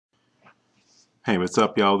Hey, what's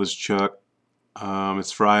up, y'all? This is Chuck.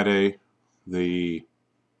 It's Friday, the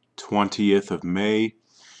 20th of May.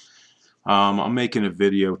 I'm making a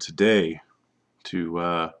video today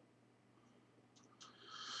to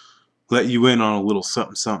let you in on a little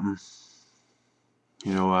something something.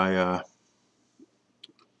 You know, I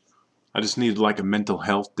just needed like a mental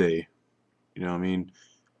health day. You know what I mean?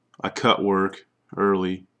 I cut work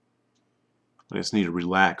early. I just need to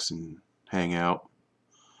relax and hang out.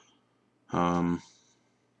 Um,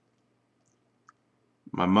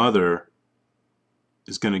 my mother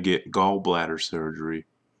is going to get gallbladder surgery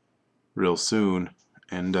real soon,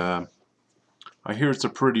 and I hear it's a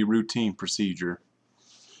pretty routine procedure.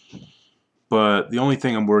 But the only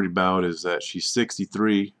thing I'm worried about is that she's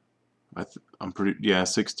 63. I'm pretty, yeah,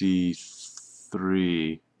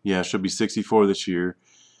 63. Yeah, she'll be 64 this year.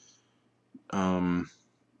 Um,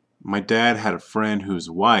 my dad had a friend whose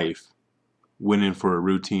wife went in for a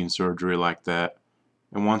routine surgery like that,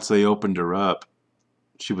 and once they opened her up,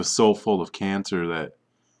 she was so full of cancer that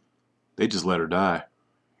they just let her die.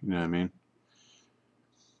 You know what I mean?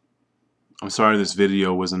 I'm sorry this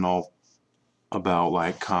video wasn't all about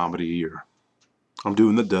like comedy or I'm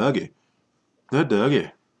doing the Dougie. The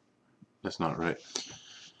Dougie. That's not right.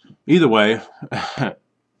 Either way, I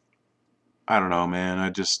don't know,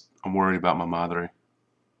 man. I'm worried about my mother.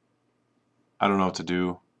 I don't know what to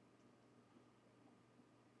do.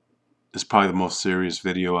 It's probably the most serious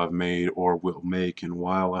video I've made or will make in a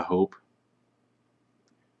while, I hope.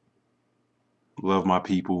 Love my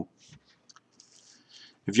people.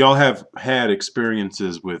 If y'all have had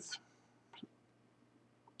experiences with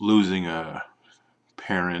losing a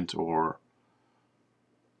parent or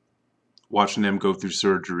watching them go through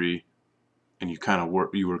surgery and you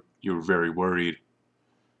were very worried,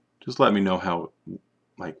 just let me know how,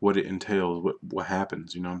 like, what it entails, what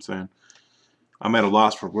happens, you know what I'm saying? I'm at a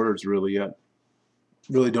loss for words, really. I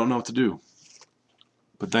really don't know what to do.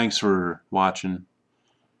 But thanks for watching.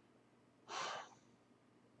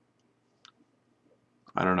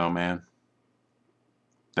 I don't know, man.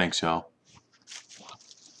 Thanks, y'all.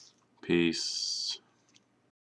 Peace.